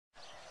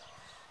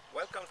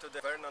to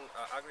the Vernon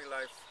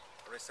AgriLife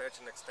Research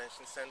and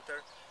Extension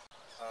Center.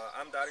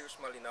 I'm Dariusz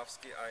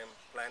Malinowski. I'm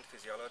plant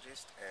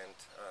physiologist and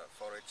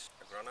forage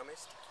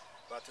agronomist.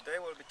 But today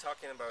we'll be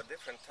talking about a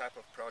different type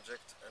of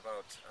project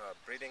about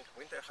breeding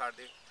winter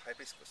hardy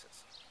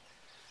hibiscuses.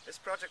 This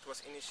project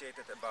was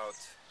initiated about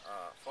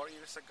 4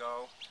 years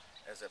ago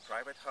as a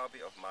private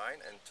hobby of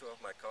mine and two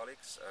of my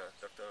colleagues,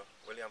 Dr.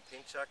 William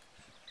Pinchak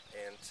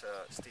and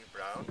Steve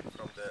Brown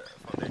from the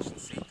Foundation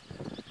Seed.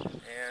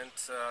 And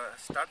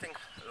starting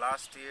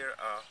last year,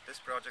 this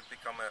project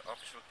became an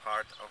official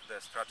part of the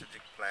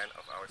strategic plan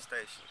of our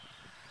station.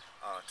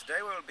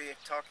 Today we'll be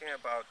talking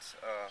about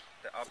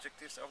the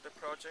objectives of the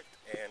project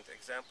and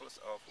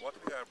examples of what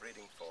we are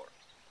breeding for.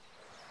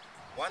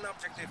 One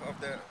objective of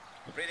the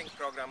breeding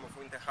program of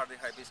winter hardy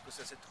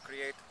hibiscus is to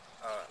create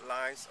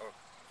lines of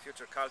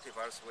future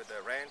cultivars with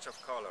a range of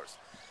colors.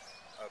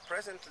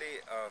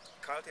 Presently,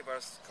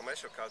 cultivars,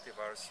 commercial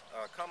cultivars,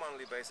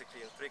 commonly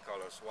basically in three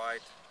colors: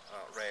 white,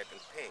 red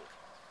and pink.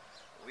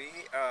 We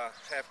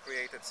have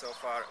created so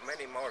far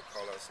many more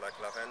colors like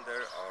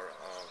lavender or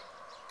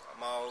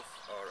mauve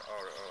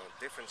or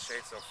different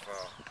shades of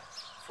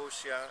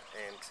fuchsia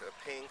and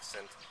pinks,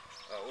 and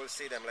we'll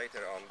see them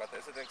later on. But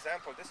as an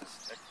example, this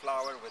is a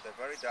flower with a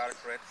very dark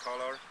red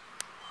color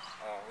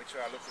which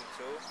we are looking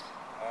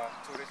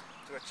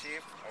to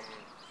achieve.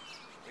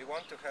 We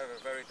want to have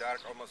a very dark,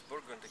 almost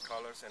burgundy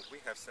colors, and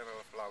we have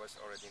several flowers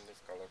already in this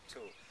color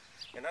too.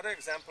 Another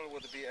example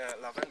would be a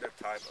lavender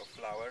type of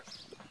flower,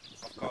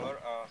 of color.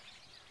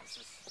 This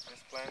is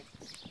this plant.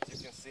 As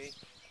you can see,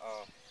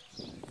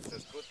 it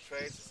has good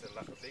traits. It's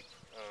a big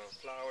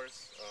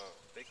flowers,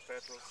 big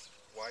petals,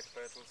 white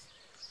petals,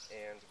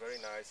 and very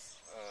nice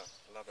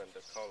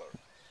lavender color.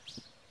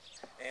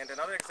 And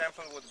another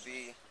example would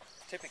be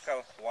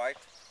typical white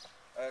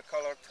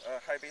colored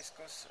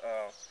hibiscus.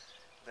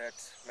 That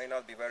may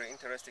not be very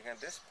interesting at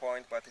this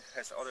point, but it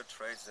has other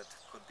traits that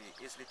could be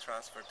easily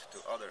transferred to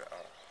other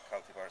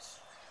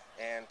cultivars,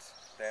 and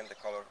then the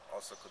color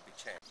also could be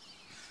changed.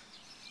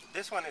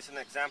 This one is an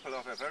example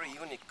of a very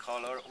unique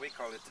color. We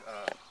call it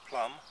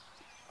plum.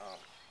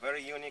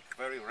 Very unique,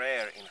 very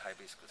rare in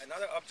hibiscus.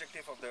 Another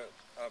objective of the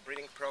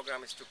breeding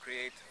program is to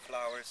create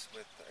flowers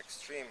with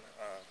extreme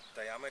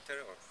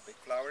diameter or big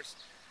flowers.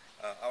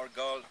 Our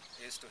goal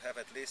is to have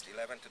at least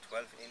 11 to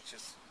 12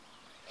 inches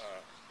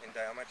in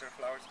diameter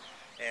flowers,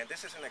 and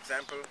this is an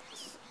example.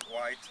 This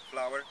white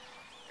flower,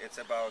 it's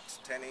about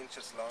 10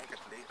 inches long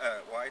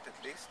wide at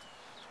least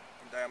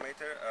in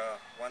diameter.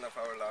 One of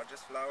our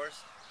largest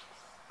flowers.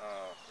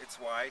 It's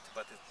white,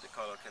 but the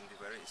color can be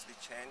very easily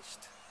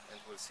changed, and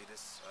we'll see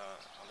this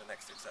on the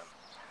next example.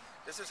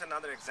 This is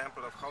another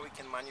example of how we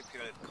can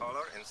manipulate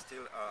color and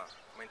still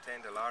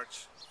maintain the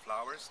large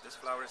flowers. This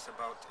flower is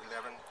about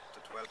 11 to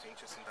 12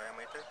 inches in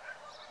diameter,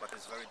 but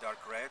it's very dark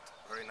red,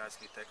 very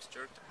nicely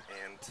textured,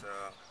 and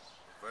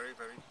very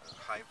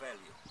high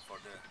value for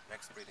the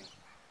next breeding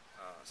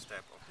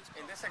step of this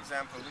program. In this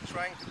example, we're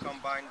trying to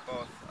combine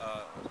both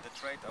the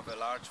trait of a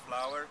large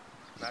flower,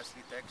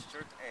 nicely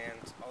textured,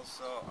 and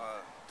also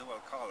dual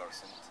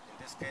colors. And in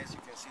this case,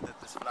 you can see that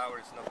this flower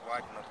is not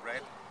white, not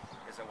red.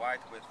 It's a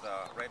white with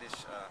reddish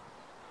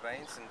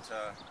veins and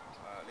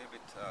a little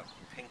bit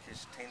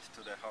pinkish tint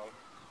to the whole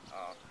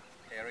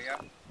area.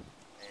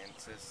 And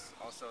it's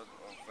also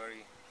a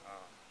very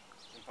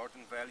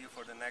important value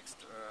for the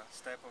next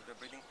step of the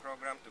breeding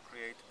program, to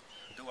create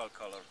dual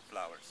color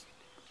flowers.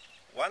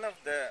 One of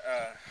the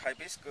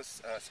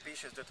hibiscus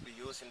species that we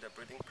use in the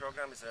breeding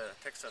program is a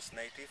Texas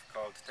native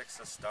called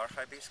Texas star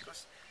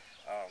hibiscus.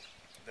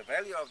 The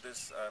value of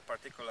this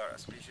particular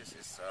species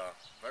is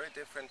very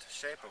different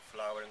shape of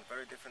flower and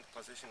very different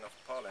position of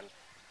pollen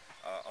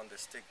on the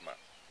stigma.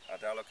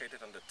 They are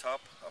located on the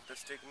top of the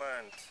stigma,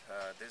 and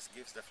this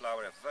gives the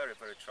flower a very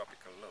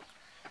tropical look.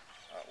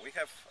 We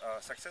have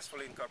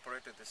successfully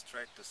incorporated this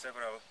trait to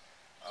several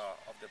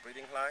of the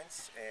breeding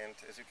lines, and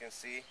as you can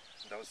see,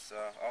 those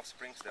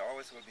offsprings, they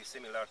always will be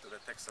similar to the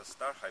Texas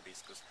star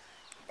hibiscus,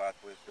 but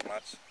with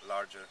much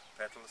larger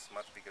petals,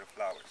 much bigger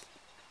flowers.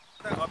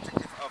 The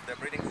objective of the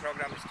breeding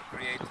program is to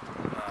create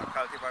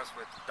cultivars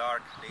with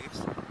dark leaves.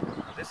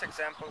 In this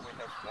example, we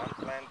have one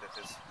plant that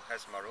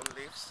has maroon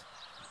leaves,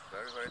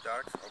 very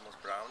dark,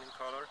 almost brown in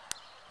color.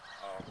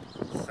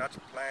 Such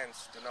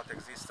plants do not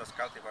exist, such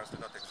cultivars do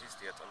not exist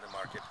yet on the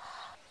market.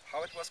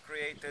 How it was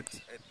created,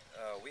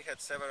 we had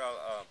several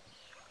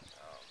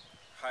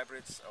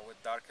hybrids with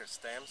darker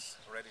stems,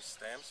 reddish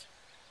stems,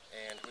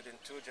 and within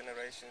 2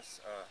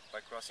 generations, by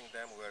crossing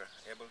them, we were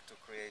able to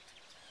create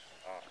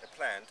a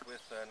plant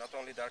with not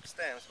only dark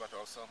stems but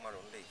also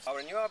maroon leaves.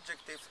 Our new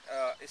objective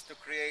is to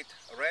create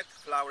red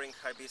flowering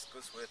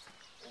hibiscus with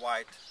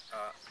white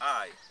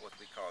eye, what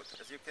we call it.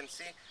 As you can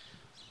see,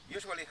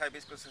 usually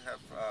hibiscus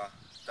have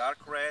dark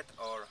red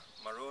or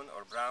maroon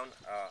or brown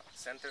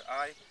center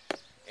eye,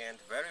 and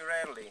very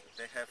rarely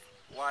they have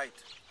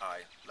white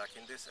eye, like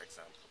in this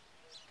example.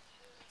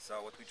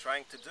 So what we're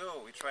trying to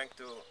do, we're trying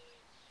to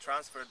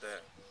transfer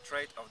the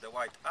trait of the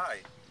white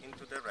eye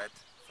into the red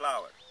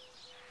flower.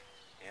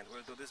 And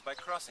we'll do this by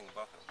crossing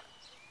both of them.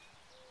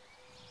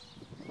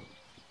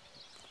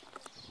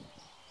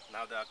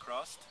 Now they are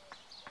crossed,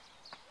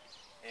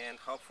 and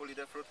hopefully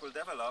the fruit will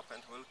develop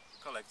and will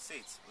collect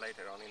seeds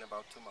later on in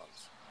about 2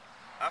 months.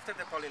 After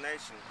the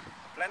pollination,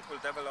 the plant will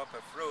develop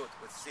a fruit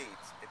with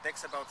seeds. It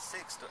takes about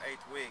 6 to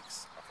 8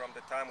 weeks from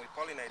the time we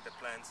pollinate the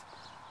plants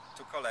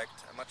to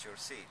collect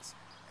mature seeds.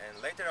 And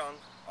later on,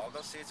 all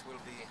those seeds will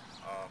be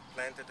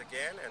planted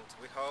again, and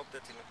we hope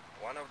that in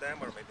one of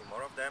them, or maybe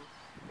more of them,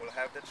 will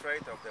have the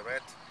trait of the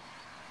red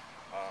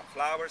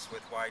flowers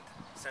with white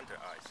center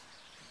eyes.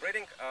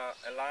 Breeding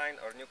a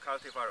line or new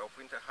cultivar of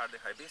winter hardy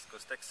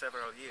hibiscus takes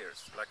several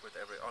years, like with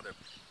every other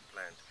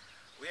plant.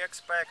 We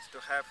expect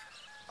to have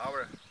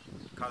our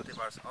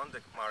cultivars on the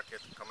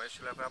market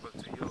commercially available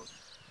to you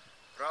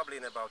probably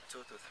in about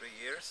 2 to 3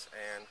 years,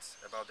 and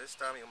about this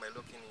time you may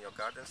look in your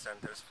garden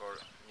centers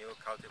for new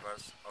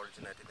cultivars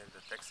originated in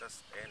the Texas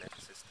AgriLife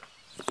system.